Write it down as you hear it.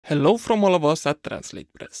Hello from all of us at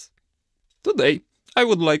TranslatePress. Today, I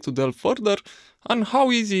would like to delve further on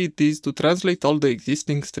how easy it is to translate all the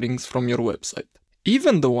existing strings from your website,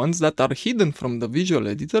 even the ones that are hidden from the visual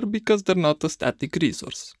editor because they're not a static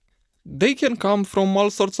resource. They can come from all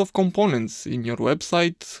sorts of components in your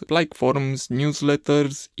website, like forms,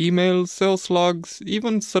 newsletters, emails, sales logs,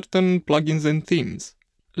 even certain plugins and themes.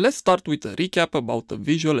 Let's start with a recap about the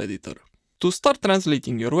visual editor. To start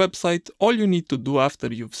translating your website, all you need to do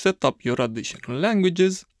after you've set up your additional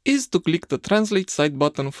languages is to click the Translate Site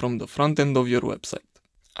button from the front end of your website.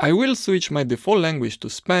 I will switch my default language to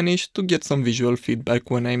Spanish to get some visual feedback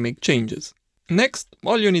when I make changes. Next,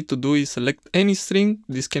 all you need to do is select any string.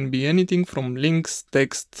 This can be anything from links,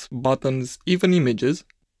 text, buttons, even images.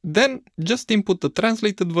 Then just input the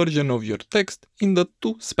translated version of your text in the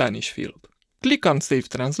To Spanish field. Click on Save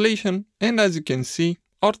Translation, and as you can see,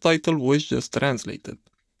 our title was just translated.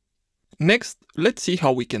 Next, let's see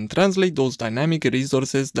how we can translate those dynamic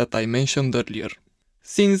resources that I mentioned earlier.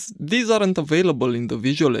 Since these aren't available in the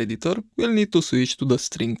visual editor, we'll need to switch to the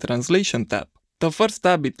String Translation tab. The first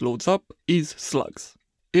tab it loads up is slugs.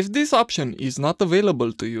 If this option is not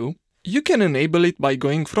available to you, you can enable it by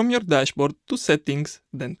going from your dashboard to Settings,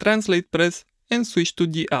 then TranslatePress, and switch to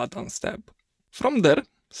the Add-ons tab. From there,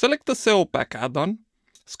 select the SEO Pack add-on,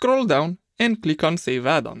 scroll down, and click on Save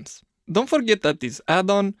Add-ons. Don't forget that this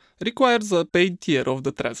add-on requires a paid tier of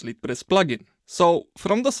the TranslatePress plugin. So,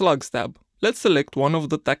 from the Slugs tab, let's select one of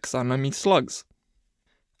the taxonomy slugs.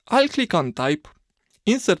 I'll click on Type,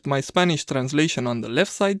 insert my Spanish translation on the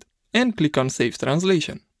left side, and click on Save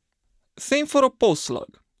Translation. Same for a post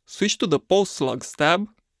slug. Switch to the Post Slugs tab,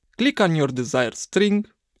 click on your desired string,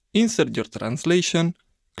 insert your translation,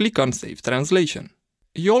 click on Save Translation.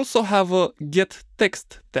 You also have a Get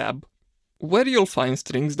Text tab, where you'll find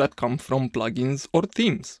strings that come from plugins or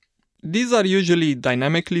themes. These are usually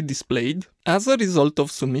dynamically displayed as a result of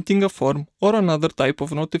submitting a form or another type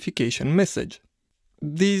of notification message.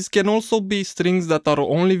 These can also be strings that are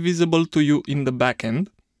only visible to you in the backend,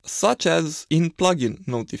 such as in plugin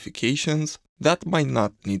notifications that might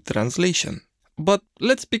not need translation. But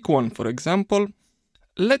let's pick one for example.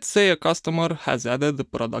 Let's say a customer has added the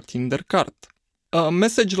product in their cart. A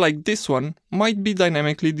message like this one might be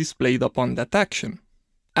dynamically displayed upon that action.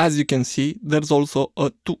 As you can see, there's also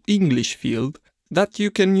a To English field that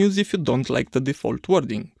you can use if you don't like the default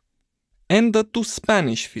wording. And the To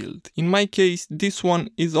Spanish field. In my case, this one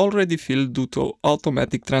is already filled due to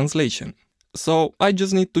automatic translation. So I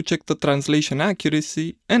just need to check the translation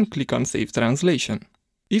accuracy and click on Save Translation.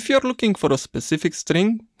 If you're looking for a specific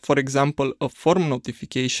string, for example a form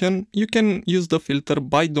notification, you can use the filter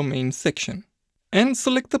by domain section. And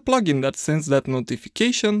select the plugin that sends that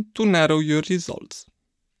notification to narrow your results.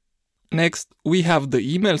 Next, we have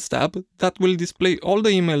the Emails tab that will display all the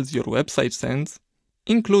emails your website sends,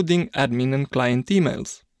 including admin and client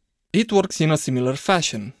emails. It works in a similar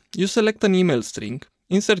fashion. You select an email string,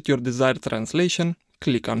 insert your desired translation,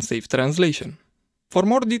 click on Save Translation. For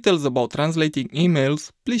more details about translating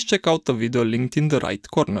emails, please check out the video linked in the right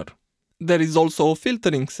corner. There is also a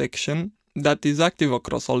filtering section that is active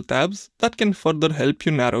across all tabs that can further help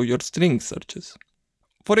you narrow your string searches.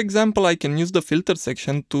 For example, I can use the filter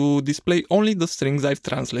section to display only the strings I've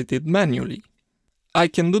translated manually. I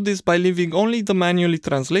can do this by leaving only the manually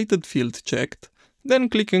translated field checked, then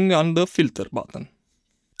clicking on the filter button.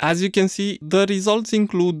 As you can see, the results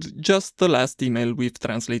include just the last email we've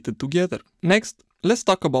translated together. Next, let's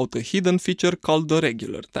talk about a hidden feature called the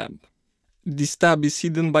Regular tab. This tab is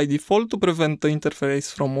hidden by default to prevent the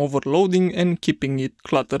interface from overloading and keeping it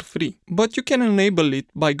clutter-free. But you can enable it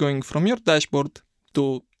by going from your dashboard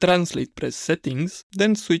to TranslatePress Settings,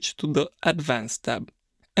 then switch to the Advanced tab.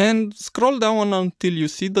 And scroll down until you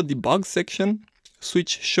see the Debug section,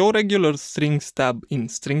 switch Show Regular Strings tab in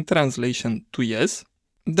String Translation to Yes,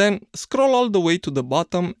 then scroll all the way to the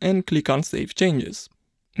bottom and click on Save Changes.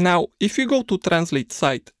 Now, if you go to Translate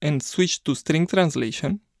Site and switch to String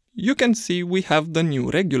Translation, you can see we have the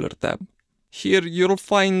new Regular tab. Here you'll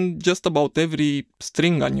find just about every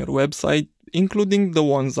string on your website, including the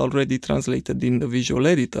ones already translated in the visual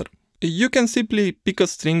editor. You can simply pick a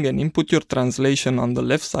string and input your translation on the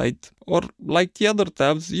left side, or like the other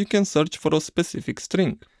tabs, you can search for a specific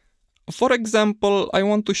string. For example, I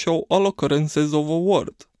want to show all occurrences of a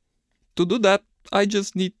word. To do that, I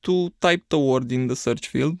just need to type the word in the search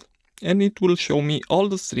field, and it will show me all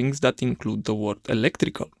the strings that include the word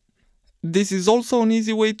electrical. This is also an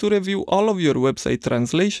easy way to review all of your website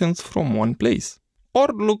translations from one place, or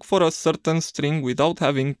look for a certain string without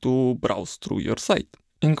having to browse through your site.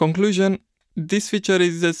 In conclusion, This feature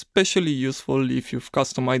is especially useful if you've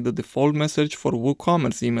customized the default message for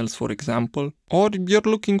WooCommerce emails, for example, or you're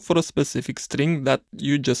looking for a specific string that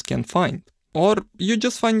you just can't find, or you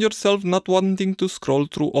just find yourself not wanting to scroll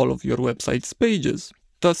through all of your website's pages.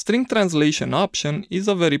 The string translation option is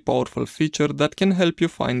a very powerful feature that can help you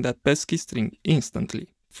find that pesky string instantly.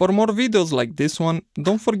 For more videos like this one,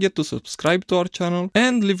 don't forget to subscribe to our channel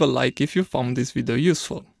and leave a like if you found this video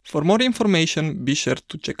useful. For more information, be sure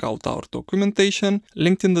to check out our documentation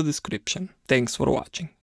linked in the description. Thanks for watching.